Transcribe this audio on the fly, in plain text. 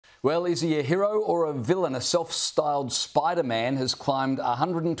Well, is he a hero or a villain? A self-styled Spiderman has climbed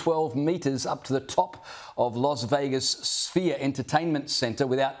 112 metres up to the top of Las Vegas Sphere Entertainment Centre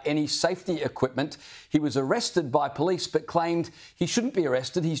without any safety equipment. He was arrested by police but claimed he shouldn't be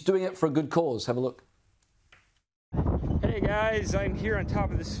arrested. He's doing it for a good cause. Have a look. Hey guys, I'm here on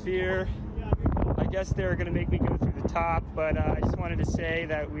top of the Sphere. I guess they're going to make me go through the top, but I just wanted to say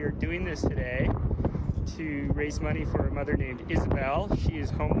that we are doing this today to raise money for a mother named Isabel. She is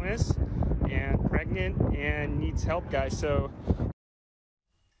homeless and pregnant and needs help, guys. So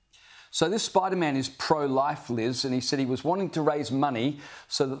this Spiderman is pro-life, Liz, and he said he was wanting to raise money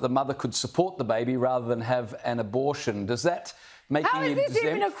so that the mother could support the baby rather than have an abortion. Does that make him exempt from being arrested? How is this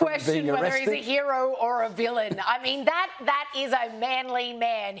even a question whether he's a hero or a villain? I mean, that is a manly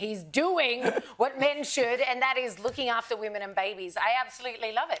man. He's doing what men should, and that is looking after women and babies. I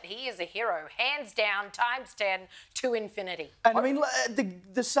absolutely love it. He is a hero, hands down, times 10 to infinity. And I mean,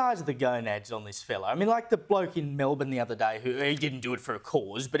 the size of the gonads on this fella. I mean, like the bloke in Melbourne the other day who he didn't do it for a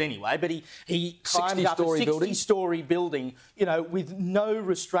cause, but anyway, but he climbed up a 60-storey building, you know, with no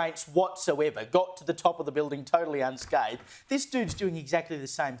restraints whatsoever, got to the top of the building totally unscathed. This dude's doing exactly the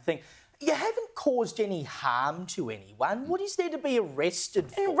same thing. You haven't caused any harm to anyone. What is there to be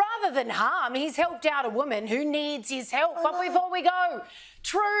arrested for? And rather than harm, he's helped out a woman who needs his help. But before we go,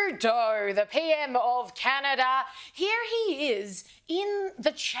 Trudeau, the PM of Canada, here he is in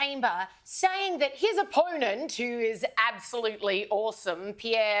the chamber saying that his opponent, who is absolutely awesome,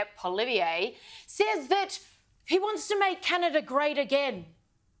 Pierre Poilievre, says that he wants to make Canada great again.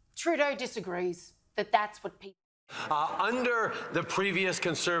 Trudeau disagrees that that's what people... Under the previous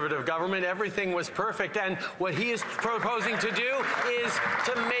Conservative government, everything was perfect, and what he is proposing to do is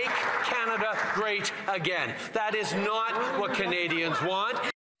to make Canada great again. That is not what Canadians want.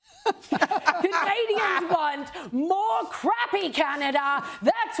 Canadians want more crappy Canada.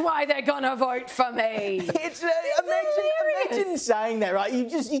 That's why they're going to vote for me. Imagine saying that, right? You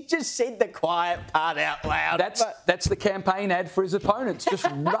just said the quiet part out loud. That's the campaign ad for his opponents. Just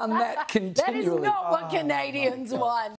run that continually. That is not what Canadians want.